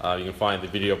there. You can find the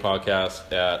video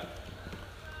podcast at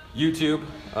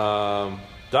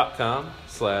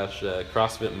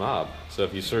youtube.com/CrossFit Mob. So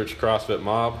if you search CrossFit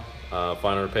Mob,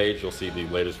 find our page, you'll see the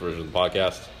latest version of the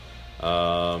podcast.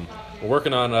 We're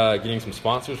working on getting some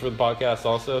sponsors for the podcast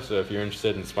also, so if you're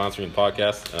interested in sponsoring the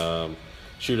podcast,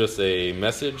 shoot us a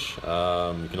message.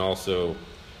 You can also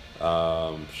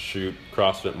shoot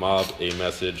CrossFit Mob a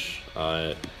message.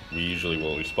 We usually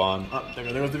will respond. Oh, there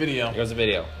goes the video. There goes the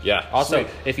video. Yeah. Also,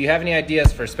 Sweet. if you have any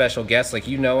ideas for special guests, like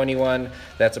you know anyone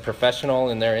that's a professional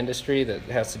in their industry that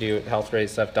has to do with health-related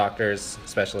stuff, doctors,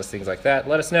 specialists, things like that,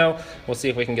 let us know. We'll see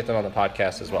if we can get them on the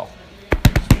podcast as well.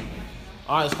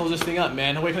 All right, let's close this thing up,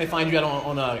 man. Where can I find you at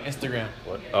on Instagram?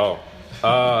 What? Oh.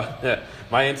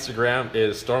 My Instagram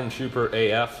is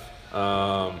StormtrooperAF.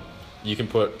 You can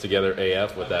put together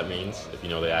AF, what that means, if you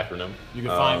know the acronym. You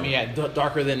can find me at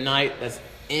Darker Than Night. That's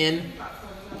KNIGHT.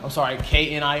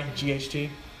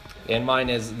 And mine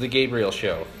is The Gabriel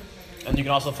Show. And you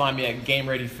can also find me at Game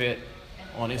Ready Fit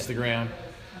on Instagram.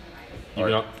 You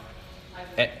know,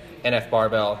 NF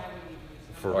Barbell,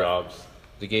 for Or- jobs.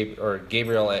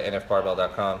 Gabriel at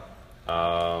nfbarbell.com.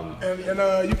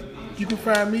 And you can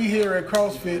find me here at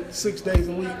CrossFit 6 days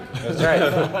a week. That's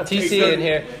right. TC in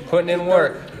here putting in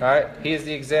work. All right, he is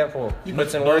the example.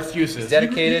 Puts in no work. excuses. He's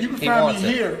dedicated. You can He find wants me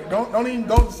it. here. Don't even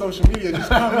go to social media. Just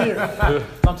come here.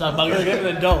 Sometimes I'm gonna give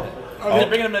him the dough. I'm gonna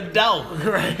bring him the dough.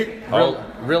 Right.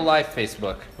 Real life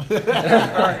Facebook.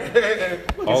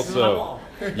 Also,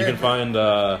 you can find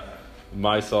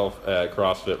myself at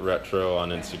CrossFit Retro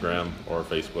on Instagram or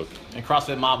Facebook. And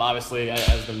CrossFit Mob, obviously,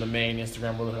 as the main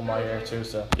Instagram we're looking right here too.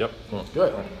 So Yep.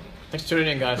 good. Thanks for tuning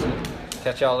in, guys.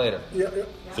 Catch y'all later. Yeah.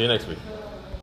 See you next week.